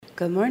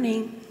Good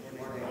morning.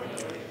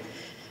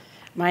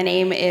 My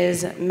name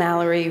is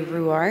Mallory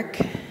Ruark,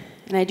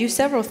 and I do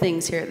several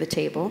things here at the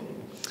table.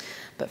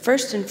 But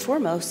first and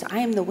foremost, I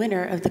am the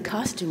winner of the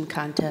costume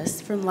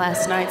contest from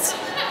last night's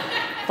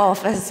fall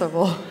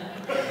festival.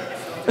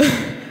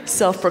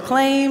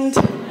 Self-proclaimed,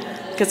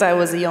 because I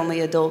was the only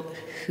adult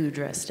who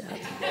dressed up.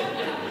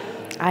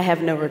 I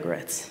have no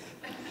regrets.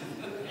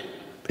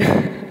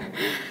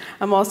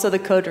 I'm also the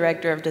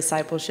co-director of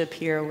discipleship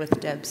here with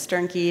Deb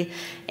Sternke,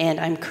 and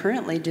I'm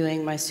currently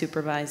doing my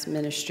supervised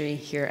ministry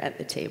here at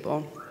the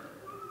table.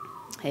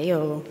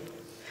 Heyo.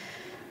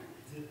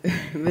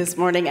 This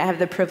morning, I have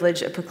the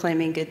privilege of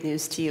proclaiming good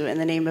news to you in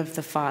the name of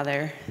the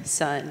Father,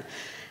 Son,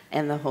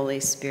 and the Holy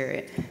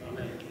Spirit.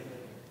 Amen.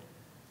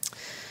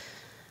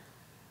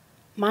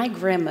 My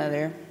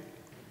grandmother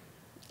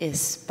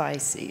is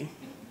spicy.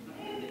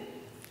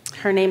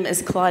 Her name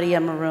is Claudia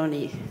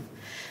Maroney.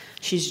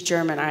 She's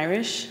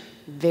German-Irish,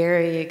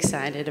 very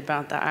excited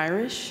about the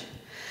Irish.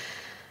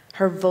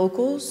 Her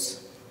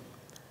vocals,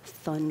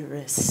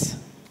 thunderous.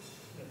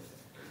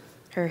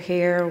 Her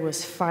hair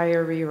was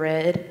fiery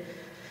red.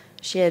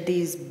 She had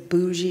these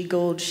bougie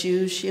gold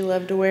shoes she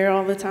loved to wear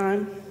all the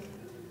time.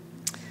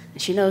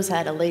 And she knows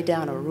how to lay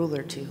down a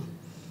ruler too.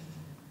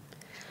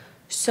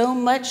 So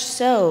much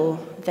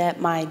so that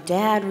my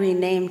dad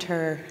renamed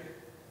her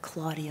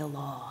Claudia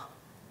Law.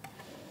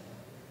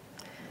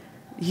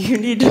 You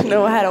need to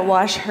know how to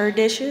wash her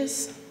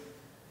dishes?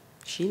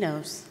 She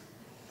knows.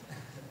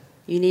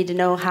 You need to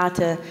know how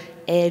to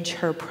edge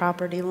her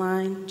property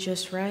line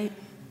just right?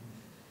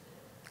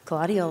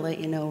 Claudia will let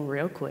you know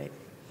real quick.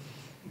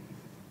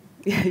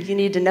 You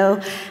need to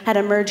know how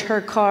to merge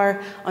her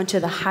car onto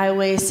the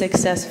highway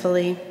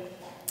successfully.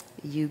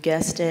 You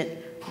guessed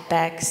it,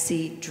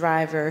 backseat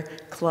driver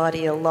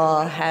Claudia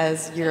Law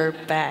has your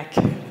back.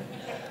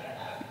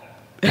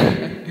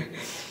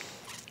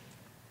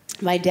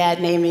 My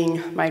dad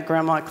naming my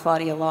grandma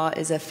Claudia Law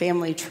is a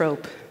family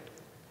trope.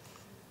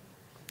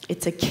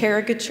 It's a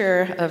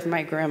caricature of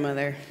my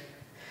grandmother.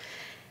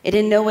 It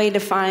in no way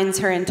defines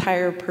her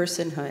entire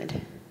personhood.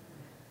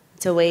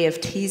 It's a way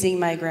of teasing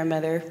my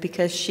grandmother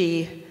because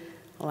she,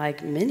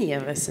 like many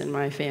of us in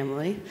my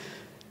family,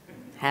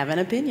 have an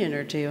opinion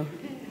or two.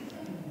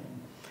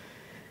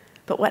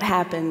 But what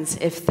happens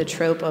if the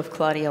trope of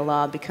Claudia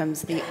Law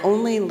becomes the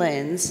only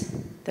lens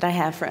that I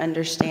have for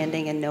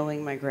understanding and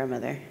knowing my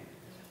grandmother?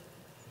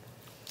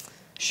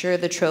 Sure,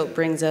 the trope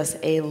brings us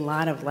a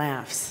lot of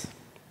laughs.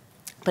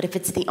 But if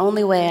it's the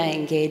only way I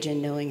engage in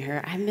knowing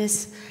her, I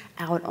miss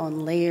out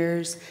on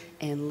layers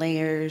and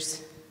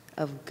layers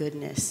of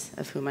goodness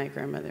of who my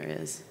grandmother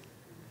is.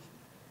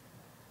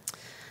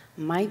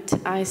 Might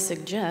I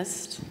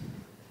suggest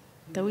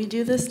that we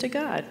do this to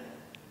God?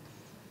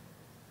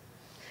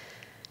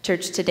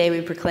 Church, today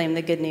we proclaim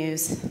the good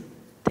news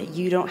that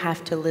you don't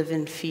have to live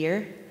in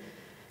fear,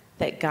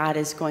 that God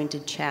is going to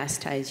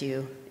chastise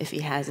you if he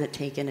hasn't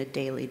taken a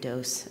daily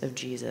dose of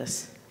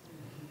Jesus.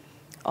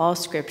 All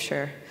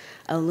scripture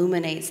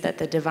illuminates that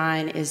the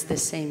divine is the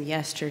same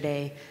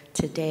yesterday,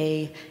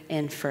 today,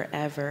 and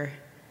forever,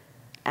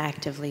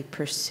 actively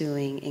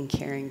pursuing and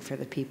caring for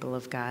the people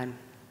of God.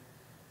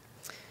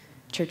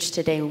 Church,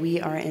 today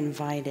we are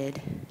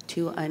invited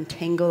to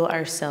untangle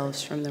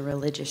ourselves from the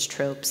religious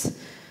tropes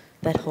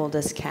that hold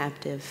us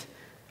captive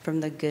from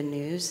the good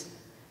news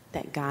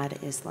that God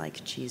is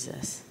like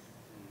Jesus.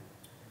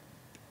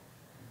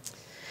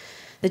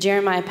 The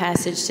Jeremiah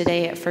passage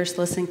today at first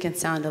listen can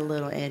sound a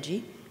little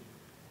edgy.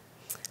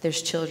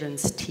 There's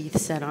children's teeth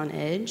set on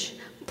edge,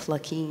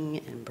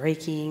 plucking and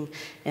breaking,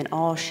 and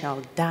all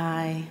shall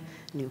die,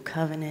 new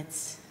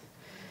covenants.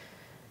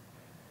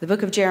 The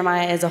book of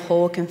Jeremiah as a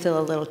whole can feel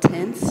a little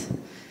tense,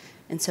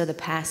 and so the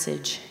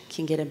passage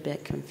can get a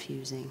bit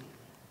confusing.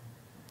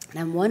 And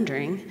I'm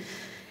wondering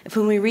if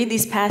when we read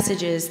these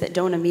passages that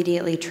don't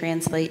immediately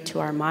translate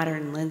to our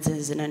modern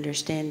lenses and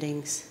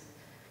understandings,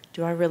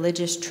 do our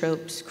religious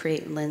tropes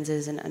create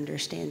lenses and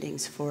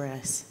understandings for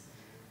us?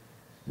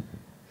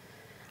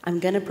 I'm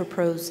going to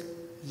propose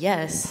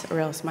yes, or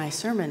else my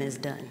sermon is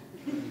done.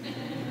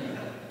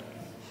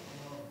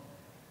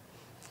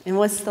 And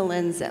what's the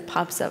lens that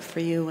pops up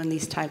for you when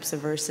these types of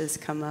verses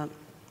come up?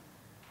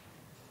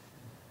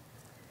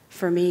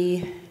 For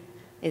me,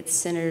 it's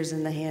sinners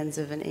in the hands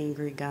of an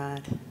angry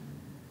God.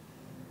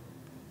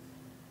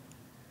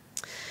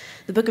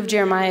 The book of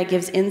Jeremiah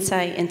gives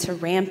insight into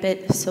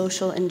rampant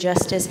social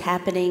injustice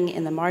happening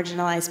in the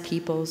marginalized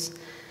peoples,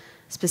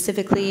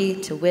 specifically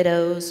to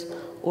widows,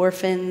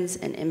 orphans,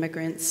 and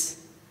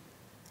immigrants.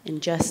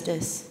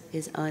 Injustice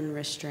is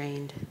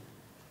unrestrained.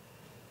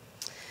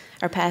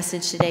 Our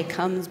passage today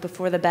comes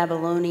before the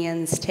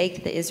Babylonians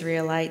take the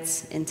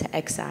Israelites into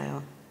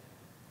exile.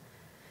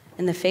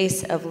 In the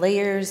face of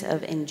layers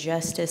of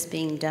injustice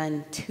being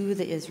done to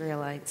the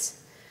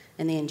Israelites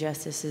and the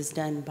injustices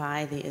done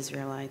by the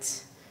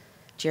Israelites,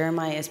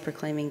 Jeremiah is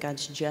proclaiming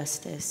God's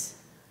justice,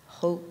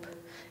 hope,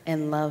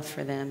 and love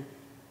for them.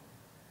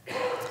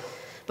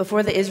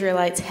 Before the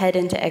Israelites head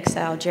into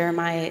exile,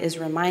 Jeremiah is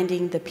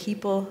reminding the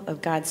people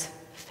of God's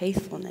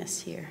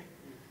faithfulness here.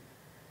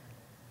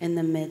 in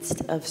the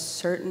midst of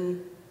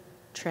certain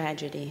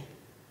tragedy,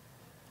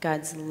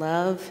 God's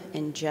love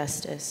and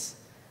justice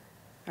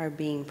are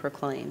being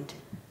proclaimed.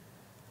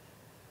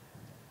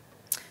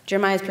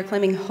 Jeremiah is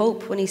proclaiming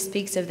hope when he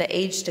speaks of the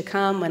age to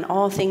come, when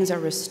all things are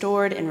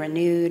restored and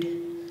renewed.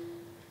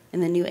 In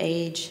the new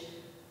age,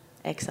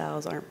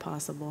 exiles aren't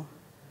possible.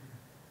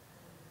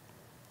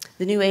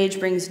 The new age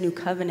brings new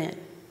covenant.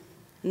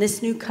 And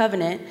this new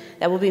covenant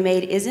that will be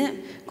made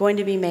isn't going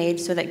to be made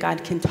so that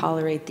God can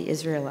tolerate the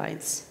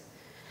Israelites.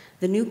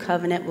 The new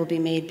covenant will be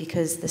made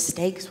because the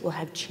stakes will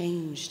have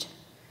changed.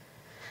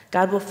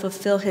 God will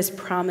fulfill his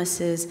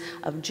promises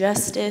of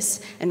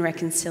justice and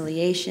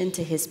reconciliation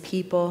to his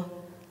people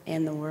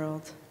and the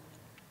world.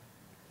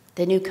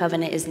 The new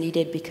covenant is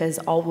needed because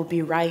all will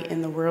be right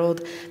in the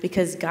world,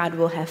 because God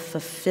will have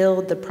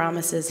fulfilled the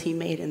promises he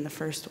made in the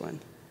first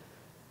one.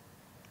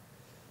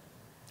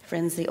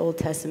 Friends, the Old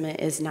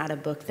Testament is not a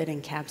book that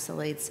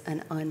encapsulates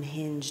an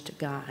unhinged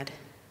God.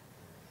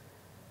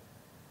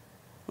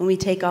 When we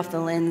take off the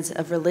lens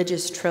of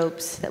religious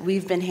tropes that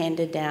we've been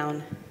handed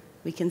down,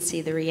 we can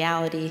see the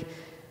reality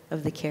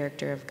of the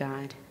character of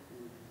God.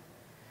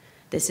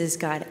 This is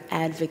God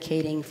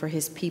advocating for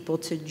his people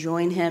to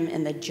join him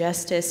in the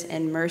justice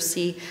and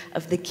mercy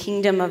of the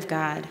kingdom of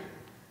God.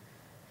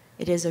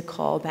 It is a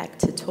call back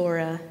to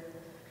Torah,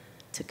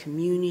 to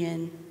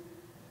communion,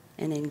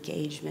 and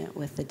engagement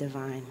with the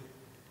divine.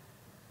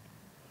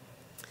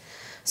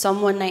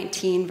 Psalm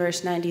 119,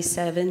 verse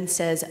 97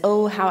 says,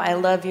 "Oh, how I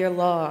love your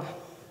law."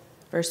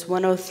 Verse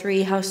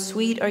 103, "How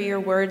sweet are your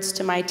words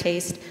to my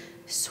taste,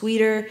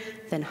 sweeter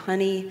than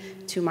honey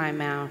to my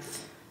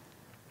mouth."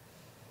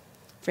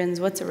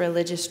 Friends, what's a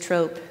religious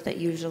trope that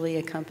usually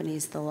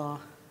accompanies the law?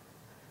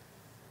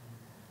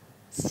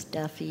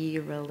 Stuffy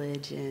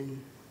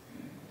religion.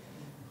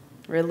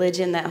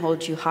 Religion that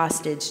holds you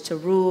hostage to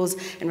rules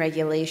and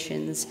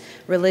regulations.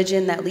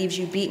 Religion that leaves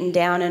you beaten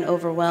down and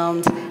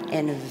overwhelmed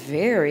and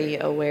very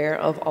aware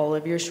of all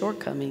of your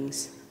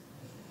shortcomings.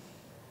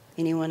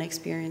 Anyone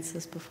experienced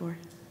this before?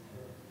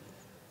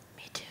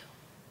 Me too.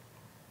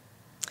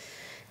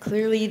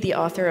 Clearly, the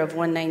author of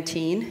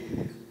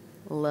 119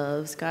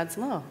 loves God's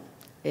law.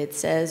 It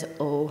says,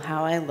 "Oh,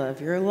 how I love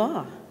your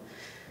law."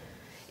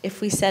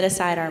 If we set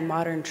aside our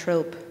modern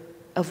trope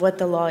of what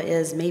the law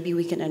is, maybe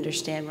we can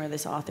understand where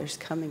this author's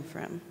coming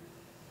from.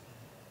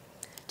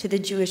 To the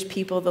Jewish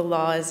people, the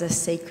law is a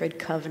sacred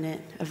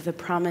covenant of the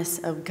promise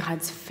of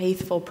God's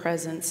faithful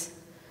presence.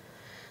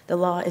 The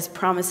law is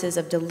promises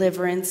of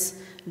deliverance,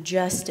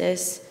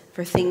 justice,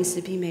 for things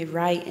to be made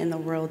right in the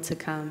world to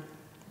come.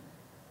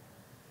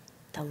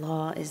 The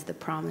law is the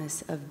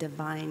promise of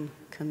divine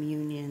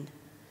communion.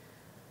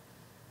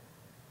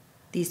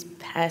 These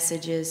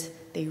passages,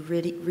 they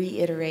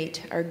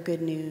reiterate our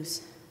good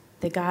news,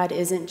 that God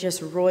isn't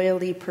just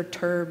royally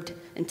perturbed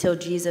until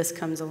Jesus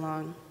comes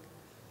along.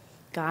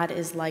 God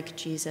is like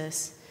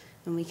Jesus,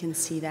 and we can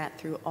see that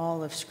through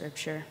all of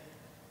Scripture.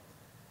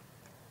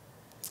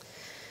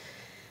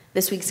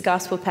 This week's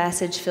gospel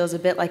passage feels a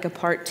bit like a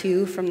part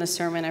 2 from the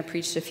sermon I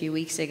preached a few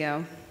weeks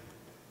ago.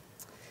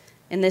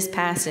 In this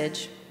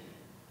passage,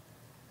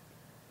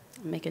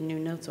 I'm making new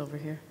notes over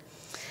here.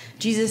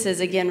 Jesus is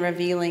again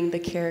revealing the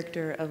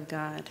character of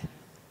God.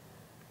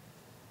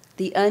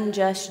 The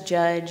unjust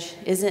judge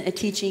isn't a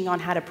teaching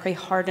on how to pray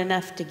hard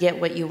enough to get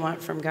what you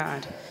want from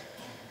God.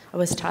 I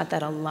was taught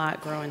that a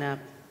lot growing up.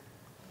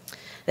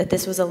 That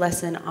this was a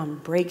lesson on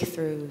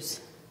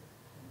breakthroughs.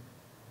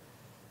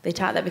 They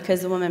taught that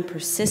because the woman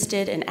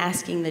persisted in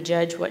asking the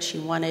judge what she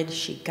wanted,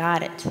 she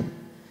got it.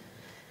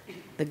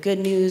 The good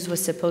news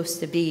was supposed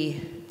to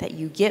be that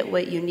you get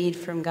what you need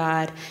from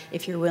God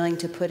if you're willing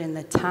to put in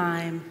the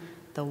time,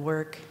 the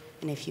work,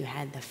 and if you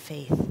had the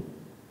faith.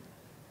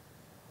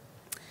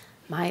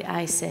 Might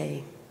I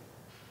say,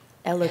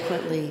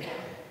 eloquently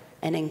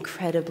and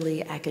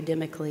incredibly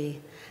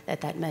academically,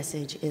 that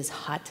message is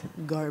hot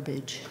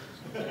garbage.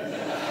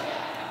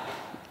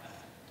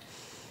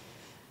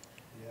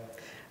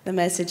 The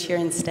message here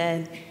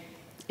instead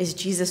is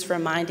Jesus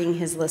reminding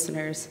his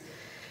listeners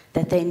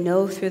that they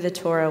know through the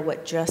Torah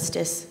what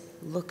justice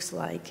looks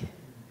like.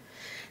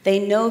 They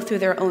know through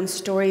their own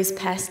stories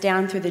passed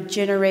down through the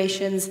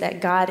generations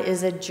that God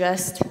is a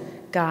just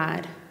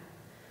God,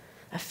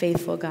 a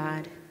faithful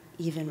God,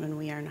 even when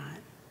we are not.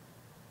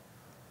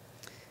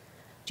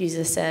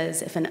 Jesus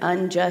says, if an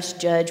unjust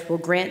judge will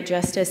grant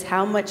justice,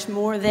 how much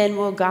more then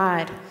will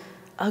God,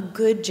 a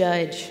good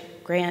judge,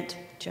 grant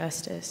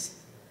justice?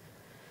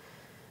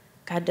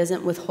 God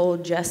doesn't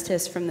withhold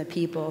justice from the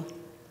people.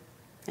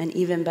 And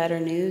even better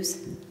news,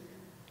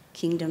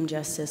 kingdom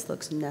justice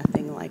looks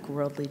nothing like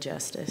worldly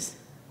justice.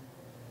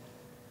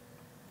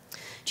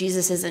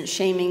 Jesus isn't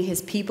shaming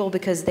his people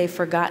because they've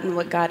forgotten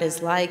what God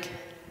is like.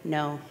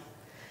 No.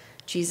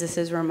 Jesus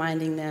is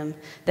reminding them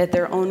that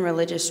their own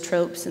religious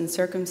tropes and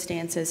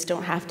circumstances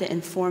don't have to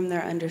inform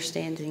their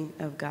understanding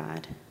of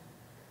God.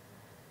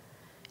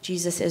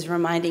 Jesus is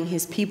reminding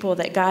his people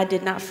that God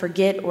did not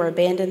forget or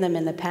abandon them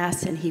in the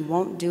past, and he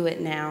won't do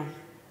it now.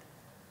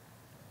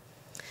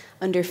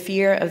 Under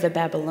fear of the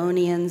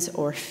Babylonians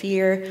or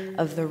fear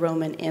of the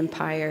Roman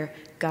Empire,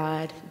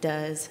 God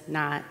does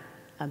not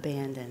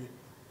abandon.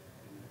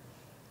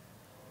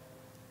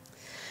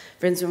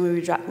 Friends,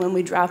 when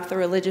we drop the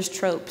religious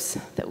tropes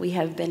that we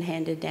have been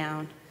handed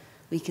down,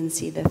 we can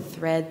see the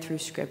thread through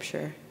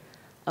Scripture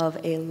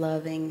of a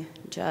loving,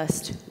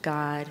 just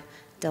God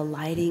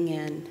delighting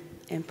in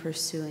and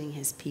pursuing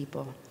his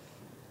people.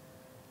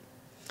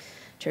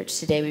 Church,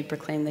 today we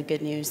proclaim the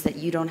good news that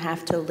you don't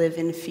have to live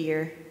in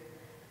fear,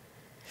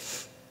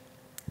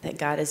 that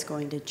God is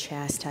going to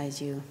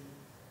chastise you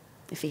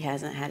if he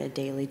hasn't had a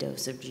daily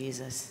dose of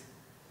Jesus.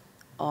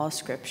 All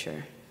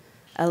Scripture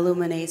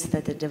illuminates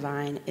that the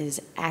divine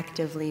is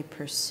actively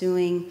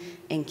pursuing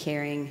and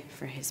caring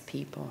for his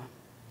people.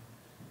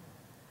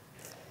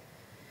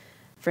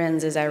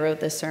 Friends, as I wrote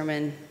this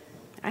sermon,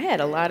 I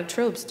had a lot of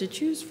tropes to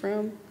choose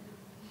from.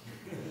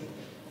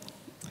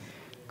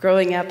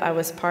 Growing up, I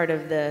was part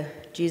of the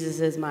Jesus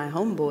is my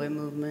homeboy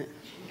movement.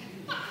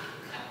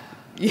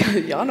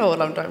 Y'all know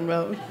what I'm talking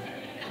about.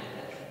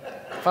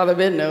 Father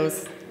Ben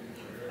knows.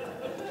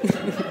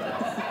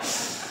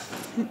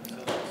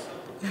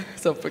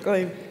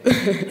 Self-proclaimed.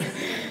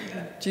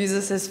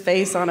 Jesus'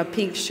 face on a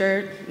pink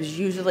shirt was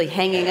usually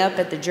hanging up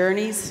at the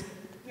Journeys.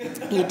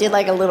 You did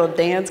like a little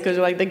dance because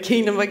you're like, the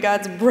kingdom of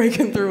God's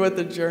breaking through at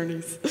the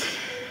Journeys.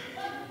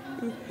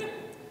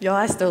 Y'all,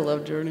 I still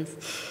love Journeys.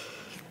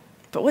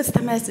 But what's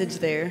the message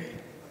there?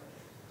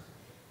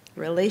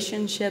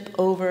 Relationship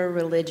over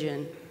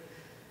religion.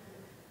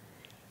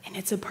 And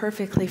it's a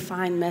perfectly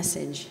fine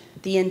message.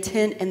 The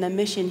intent and the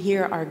mission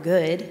here are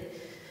good.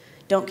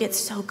 Don't get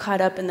so caught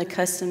up in the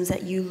customs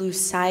that you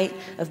lose sight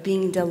of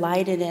being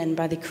delighted in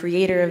by the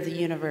creator of the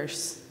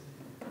universe.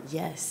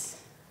 Yes.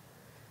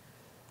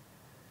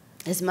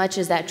 As much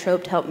as that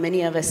trope helped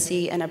many of us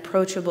see an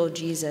approachable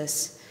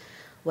Jesus,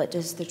 what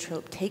does the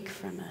trope take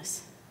from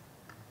us?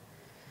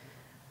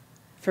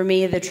 For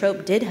me, the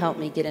trope did help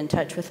me get in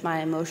touch with my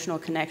emotional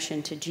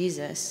connection to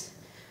Jesus,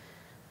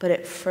 but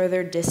it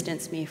further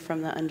distanced me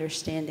from the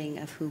understanding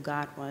of who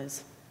God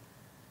was.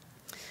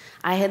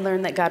 I had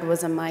learned that God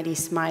was a mighty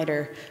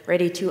smiter,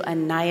 ready to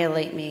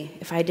annihilate me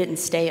if I didn't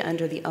stay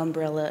under the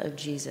umbrella of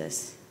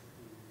Jesus.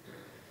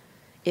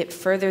 It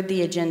furthered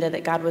the agenda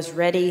that God was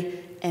ready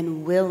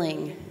and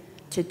willing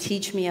to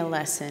teach me a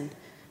lesson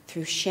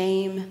through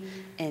shame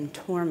and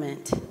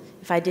torment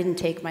if I didn't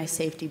take my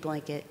safety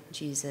blanket,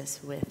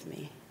 Jesus, with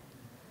me.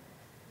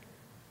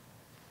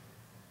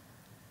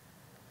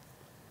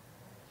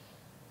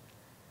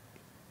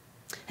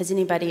 Has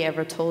anybody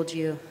ever told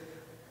you,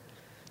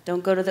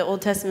 don't go to the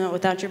Old Testament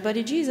without your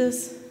buddy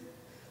Jesus?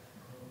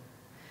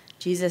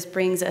 Jesus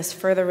brings us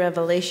further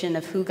revelation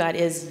of who God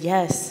is,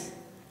 yes,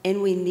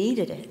 and we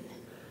needed it.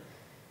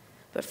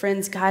 But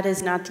friends, God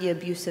is not the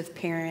abusive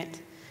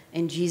parent,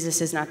 and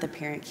Jesus is not the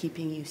parent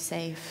keeping you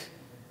safe.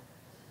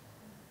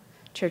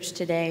 Church,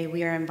 today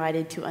we are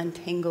invited to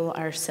untangle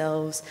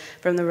ourselves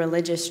from the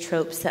religious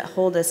tropes that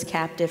hold us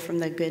captive from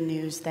the good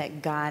news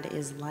that God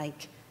is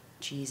like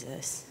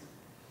Jesus.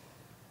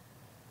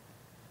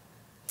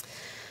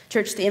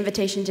 Church, the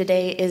invitation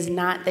today is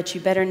not that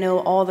you better know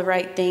all the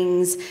right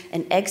things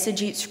and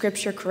exegete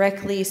Scripture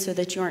correctly so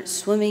that you aren't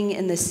swimming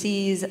in the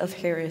seas of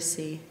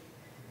heresy.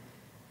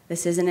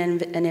 This isn't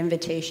an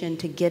invitation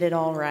to get it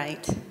all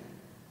right.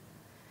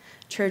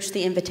 Church,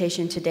 the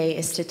invitation today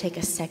is to take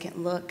a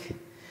second look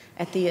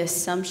at the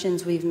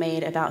assumptions we've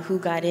made about who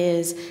God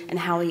is and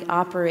how he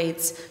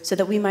operates so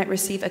that we might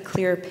receive a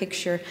clearer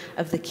picture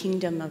of the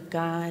kingdom of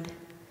God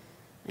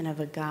and of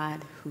a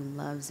God who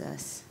loves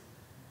us.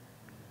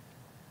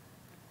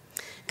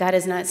 God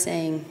is not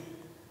saying,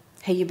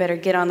 hey, you better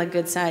get on the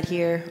good side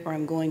here or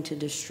I'm going to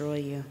destroy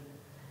you.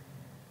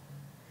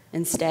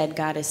 Instead,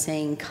 God is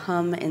saying,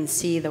 come and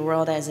see the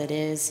world as it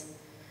is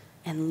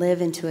and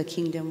live into a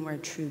kingdom where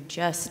true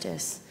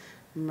justice,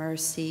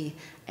 mercy,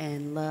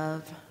 and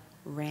love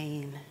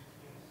reign.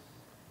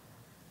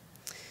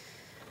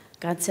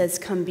 God says,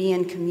 come be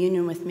in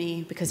communion with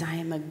me because I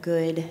am a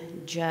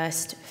good,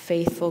 just,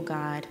 faithful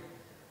God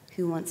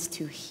who wants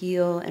to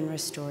heal and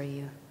restore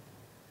you,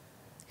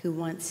 who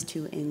wants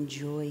to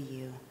enjoy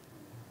you.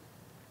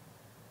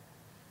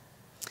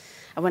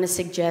 I want to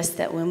suggest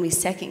that when we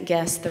second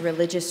guess the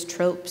religious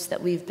tropes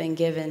that we've been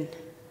given,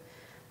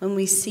 when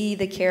we see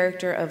the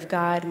character of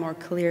God more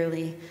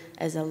clearly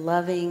as a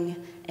loving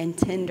and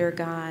tender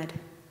God,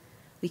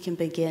 we can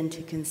begin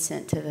to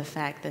consent to the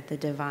fact that the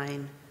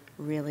divine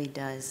really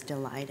does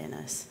delight in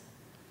us.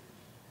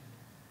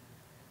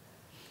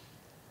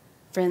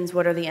 Friends,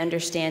 what are the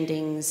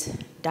understandings,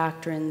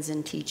 doctrines,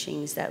 and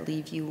teachings that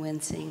leave you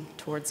wincing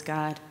towards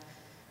God?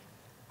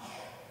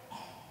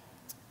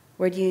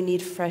 Where do you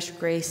need fresh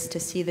grace to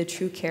see the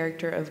true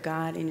character of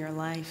God in your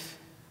life?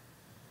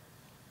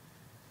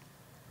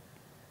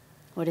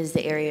 What is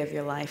the area of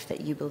your life that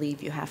you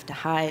believe you have to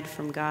hide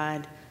from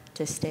God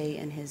to stay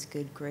in his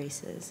good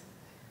graces?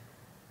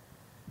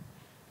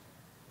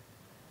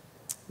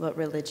 What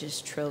religious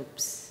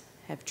tropes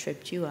have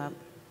tripped you up?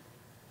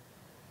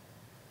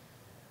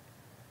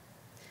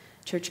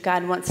 Church,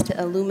 God wants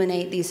to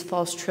illuminate these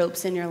false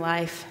tropes in your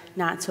life,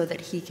 not so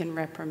that he can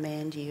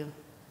reprimand you,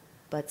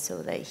 but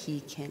so that he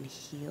can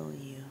heal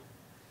you.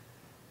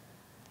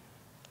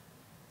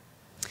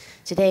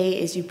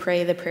 Today, as you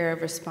pray the prayer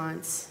of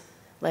response,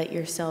 let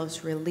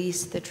yourselves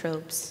release the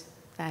tropes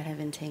that have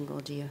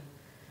entangled you.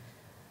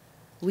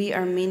 We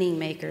are meaning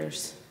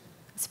makers.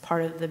 It's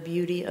part of the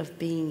beauty of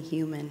being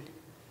human.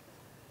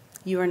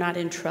 You are not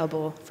in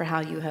trouble for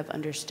how you have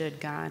understood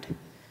God.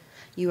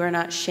 You are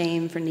not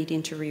shamed for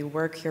needing to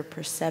rework your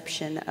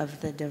perception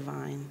of the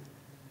divine.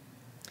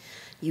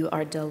 You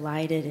are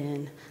delighted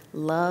in,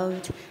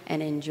 loved,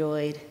 and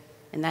enjoyed,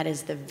 and that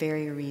is the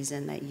very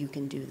reason that you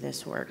can do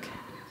this work.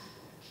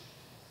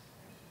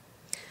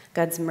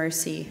 God's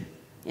mercy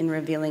in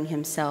revealing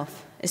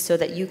himself is so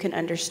that you can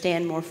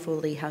understand more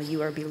fully how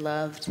you are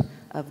beloved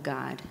of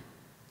God.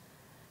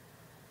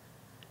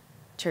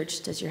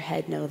 Church, does your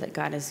head know that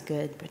God is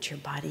good, but your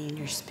body and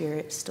your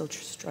spirit still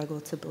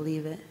struggle to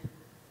believe it?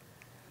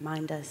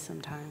 Mine does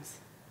sometimes.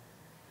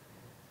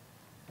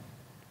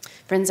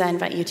 Friends, I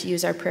invite you to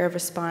use our prayer of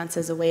response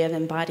as a way of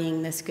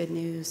embodying this good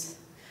news.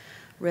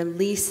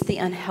 Release the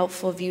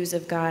unhelpful views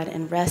of God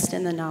and rest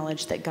in the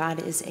knowledge that God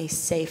is a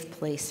safe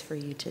place for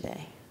you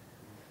today.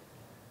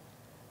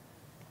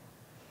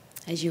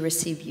 As you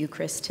receive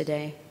Eucharist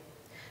today,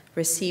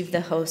 receive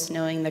the host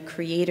knowing the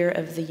Creator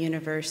of the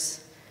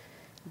universe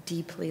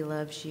deeply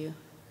loves you,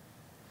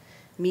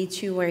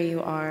 meets you where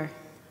you are,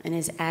 and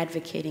is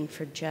advocating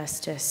for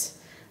justice,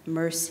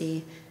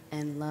 mercy,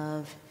 and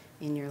love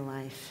in your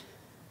life.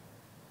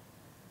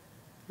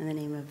 In the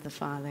name of the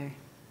Father,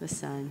 the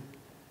Son,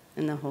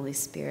 and the Holy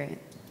Spirit.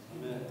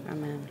 Amen.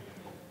 Amen.